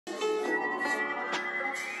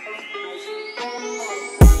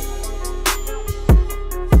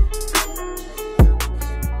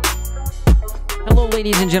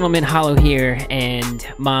ladies and gentlemen, Hollow here, and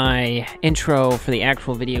my intro for the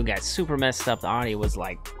actual video got super messed up. The audio was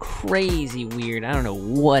like crazy weird. I don't know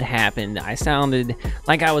what happened. I sounded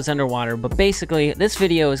like I was underwater, but basically this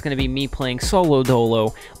video is going to be me playing solo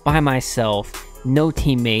Dolo by myself, no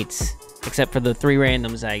teammates, except for the 3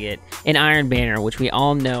 randoms I get, in Iron Banner, which we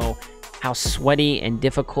all know how sweaty and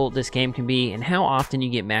difficult this game can be, and how often you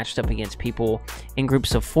get matched up against people in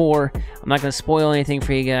groups of 4. I'm not going to spoil anything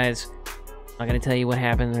for you guys. I'm not going to tell you what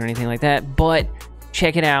happens or anything like that, but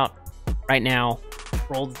check it out right now.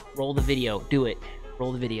 Roll the video. Do it.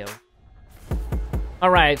 Roll the video.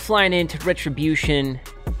 Alright, flying into Retribution,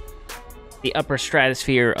 the upper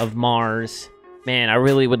stratosphere of Mars. Man, I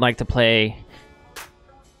really would like to play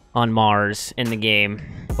on Mars in the game,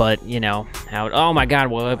 but you know how oh my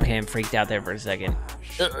god, well, okay, I'm freaked out there for a second.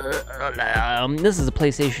 This is a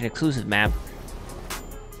PlayStation exclusive map.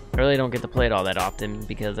 I really don't get to play it all that often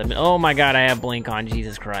because I mean, oh my god, I have Blink on.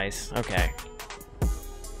 Jesus Christ. Okay,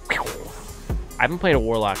 I haven't played a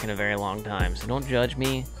Warlock in a very long time, so don't judge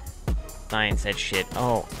me. Science said shit.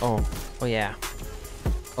 Oh yeah,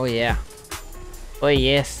 oh yeah, oh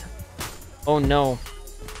yes, oh no.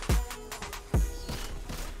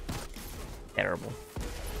 Terrible.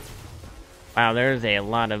 Wow, there's a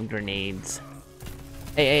lot of grenades.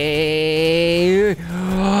 Hey,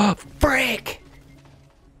 frick!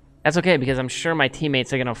 That's okay, because I'm sure my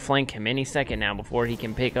teammates are gonna flank him any second now before he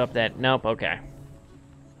can pick up that. Nope, okay.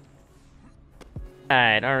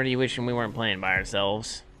 Alright, already wishing we weren't playing by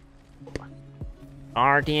ourselves.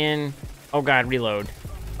 Artian. Oh god, reload.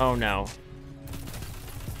 Oh no.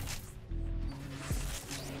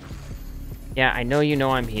 Yeah, I know you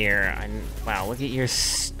know I'm here. Wow, look at your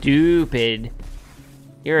stupid...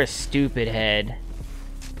 You're a stupid head.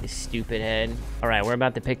 You stupid head. Alright, we're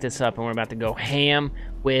about to pick this up and we're about to go ham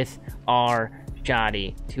with our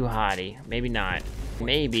shoddy. Too hottie. Maybe not.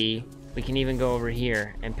 Maybe we can even go over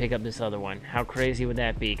here and pick up this other one. How crazy would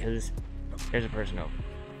that be? Because there's a person over.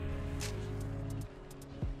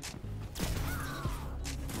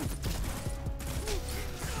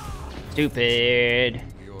 Stupid.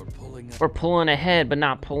 We're pulling ahead, but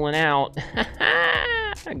not pulling out.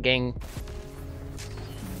 Gang.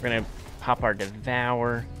 We're gonna pop our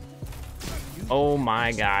Devour. Oh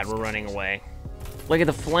my god, we're running away. Look at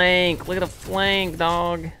the flank. Look at the flank,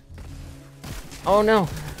 dog. Oh no.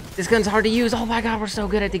 This gun's hard to use. Oh my god, we're so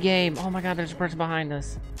good at the game. Oh my god, there's a person behind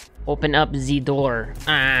us. Open up the door.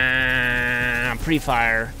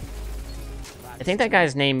 Pre-fire. I think that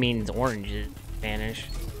guy's name means orange in Spanish.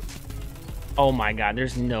 Oh my god,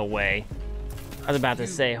 there's no way. I was about to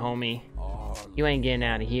say, homie, you ain't getting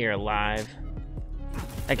out of here alive.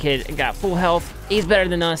 That kid got full health. He's better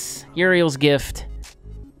than us. Uriel's gift.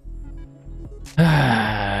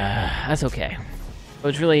 That's okay. I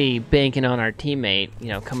was really banking on our teammate, you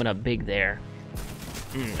know, coming up big there.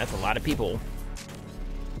 That's a lot of people.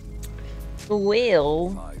 Well,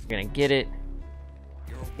 we're gonna get it.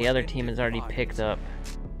 The other team has already picked up.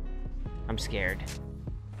 I'm scared.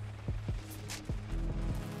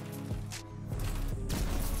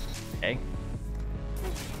 Okay.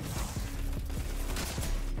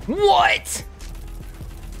 What?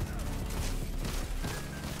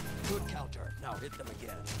 Good counter. Now hit them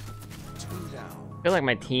again. 2 down. I feel like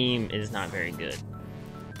my team is not very good.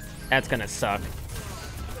 That's gonna suck.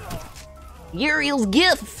 Uriel's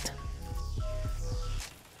gift.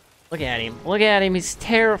 Look at him. Look at him. He's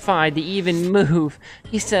terrified to even move.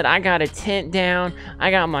 He said, I got a tent down. I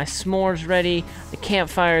got my s'mores ready. The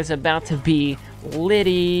campfire is about to be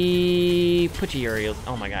litty. Put your Uriel.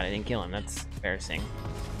 Oh my god, I didn't kill him. That's embarrassing.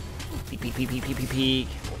 Peek, peek, peek, peek, peek, peek, peek.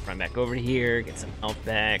 We'll run back over to here. Get some health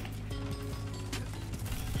back.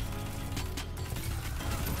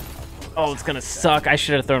 Oh, it's gonna suck. I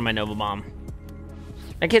should have thrown my Nova Bomb.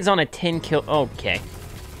 That kid's on a 10 kill. Okay.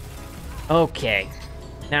 Okay.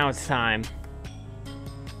 Now it's time.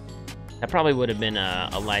 That probably would have been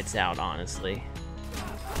a lights out, honestly.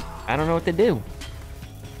 I don't know what to do.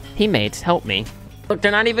 Teammates, help me. Look,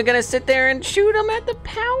 they're not even gonna sit there and shoot them at the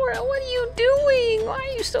power. What are you doing? Why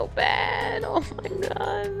are you so bad? Oh my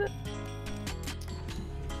god.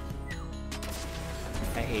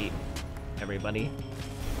 I hate everybody.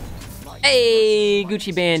 Hey,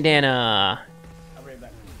 Gucci bandana.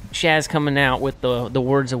 Shaz coming out with the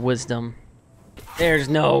words of wisdom. There's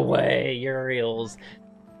no way, Uriel's.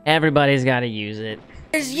 Everybody's got to use it.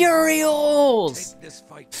 There's Uriel's!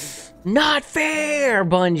 Not fair,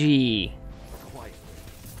 Bungie!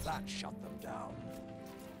 That shut them down.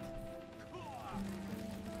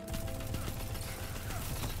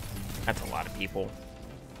 That's a lot of people.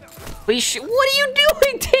 What are you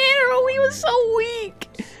doing, Tanner? He was so weak.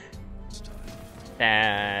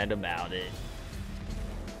 Sad about it.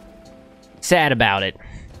 Sad about it.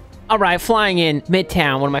 Alright, flying in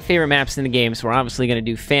Midtown, one of my favorite maps in the game, so we're obviously going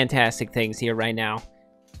to do fantastic things here right now.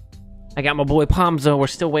 I got my boy Pomzo. We're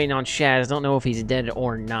still waiting on Shaz. Don't know if he's dead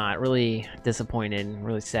or not. Really disappointed,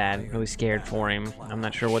 really sad, really scared for him. I'm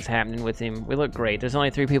not sure what's happening with him. We look great. There's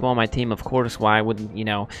only 3 people on my team, of course. Why wouldn't, you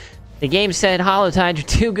know... The game said, Hollowtide, you're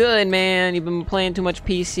too good, man. You've been playing too much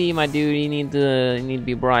PC, my dude. You need to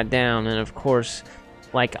be brought down. And of course,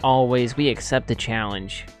 like always, we accept the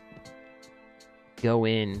challenge. Go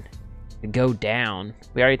in. Go down.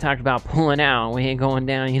 We already talked about pulling out. We ain't going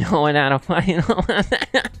down. You know, out of fight.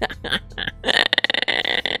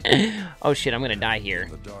 Oh shit, I'm gonna die here.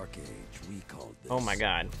 Oh my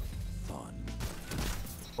god.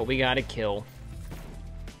 But we gotta kill.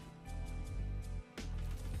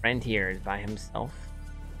 Friend here is by himself.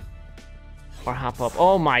 Or hop up.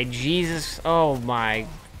 Oh my Jesus. Oh my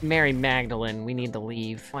Mary Magdalene. We need to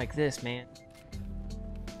leave. Like this, man.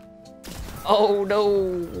 Oh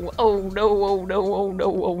no. Oh no. Oh no. Oh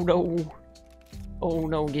no. Oh no. Oh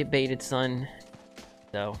no. Get baited, son.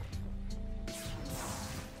 So.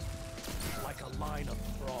 Like a line of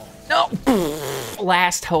thrall. No.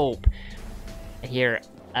 Last hope. Here,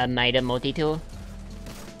 a knight of multi-tool.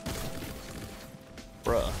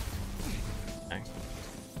 Bruh. Okay.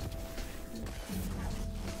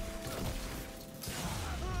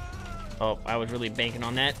 Oh, I was really banking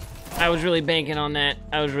on that. I was really banking on that.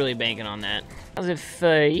 I was really banking on that. As if,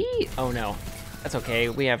 oh no. That's okay.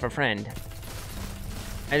 We have a friend.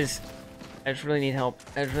 I just really need help.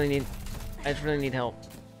 I just really need help.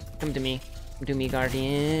 Come to me. Come to me,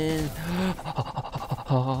 Guardian.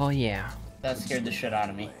 Oh, yeah. That scared the shit out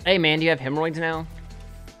of me. Hey, man, do you have hemorrhoids now?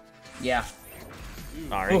 Yeah.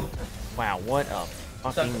 Sorry. Ooh. Wow, what a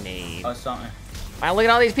fucking name. Oh, something. Wow, look at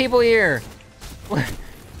all these people here.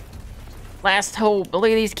 Last hope. Look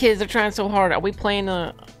at these kids. They're trying so hard. Are we playing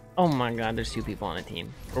a... Oh my god, there's 2 people on the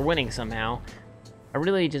team. We're winning somehow. I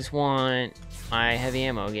really just want my heavy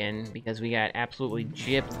ammo again because we got absolutely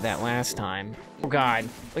gypped that last time. Oh god.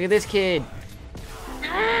 Look at this kid.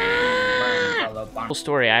 Full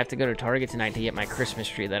story. I have to go to Target tonight to get my Christmas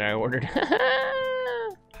tree that I ordered.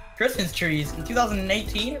 Christmas trees in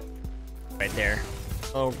 2018? Right there.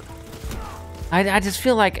 Oh. I just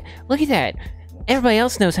feel like, look at that. Everybody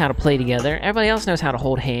else knows how to play together. Everybody else knows how to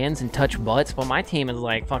hold hands and touch butts, but my team is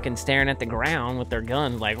like fucking staring at the ground with their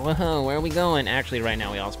guns like, whoa, where are we going? Actually, right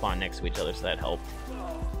now we all spawn next to each other, so that helped.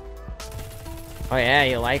 Oh yeah,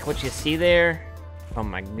 you like what you see there? Oh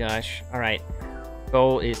my gosh. Alright.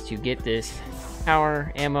 Goal is to get this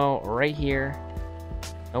power ammo right here.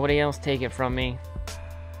 Nobody else take it from me.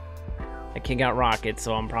 That kid got rockets,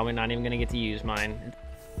 so I'm probably not even gonna get to use mine.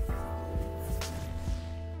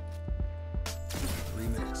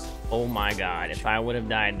 Oh my god, if I would have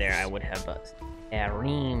died there, I would have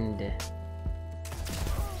reamed.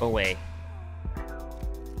 Go away.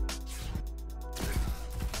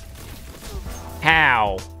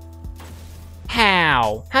 How?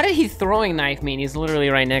 How? How did he throwing knife me and he's literally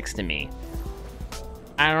right next to me?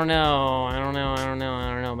 I don't know. I don't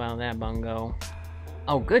know about that, Bungo.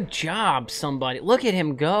 Oh, good job, somebody. Look at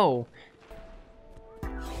him go.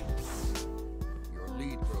 Your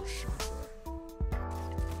lead grows sharper.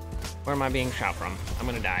 Where am I being shot from? I'm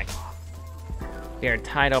gonna die. We are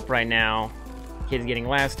tied up right now. Kid's getting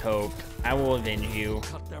last hope. I will avenge you.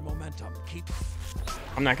 Cut their momentum.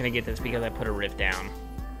 I'm not gonna get this because I put a rift down.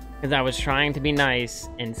 Because I was trying to be nice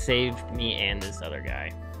and saved me and this other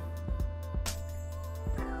guy.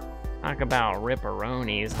 Talk about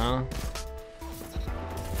ripperonis, huh?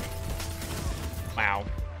 Wow.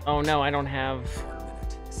 Oh no, I don't have...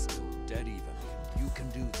 Still dead even. You can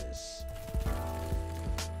do this.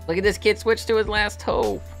 Look at this kid switch to his last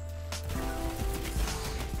hope.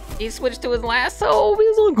 He switched to his last hope.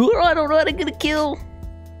 He's like, girl, I don't know how to get a kill.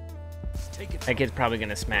 That kid's probably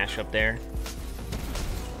gonna smash up there.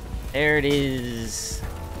 There it is.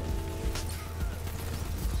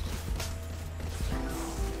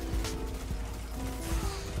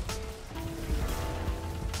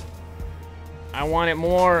 I want it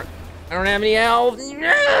more. I don't have any health.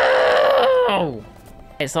 No!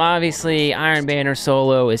 Okay, so obviously Iron Banner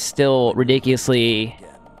solo is still ridiculously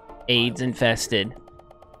AIDS infested.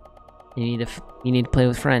 You need to play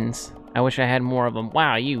with friends. I wish I had more of them.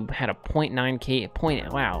 Wow, you had a 0.9k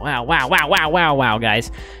point. Wow,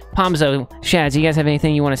 guys. Pomzo, Shaz, you guys have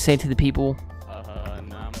anything you want to say to the people?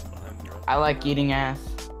 No. I like eating ass.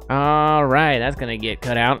 All right, that's gonna get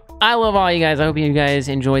cut out. I love all you guys. I hope you guys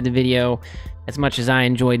enjoyed the video as much as I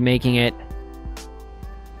enjoyed making it.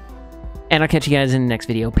 And I'll catch you guys in the next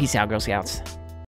video. Peace out, Girl Scouts.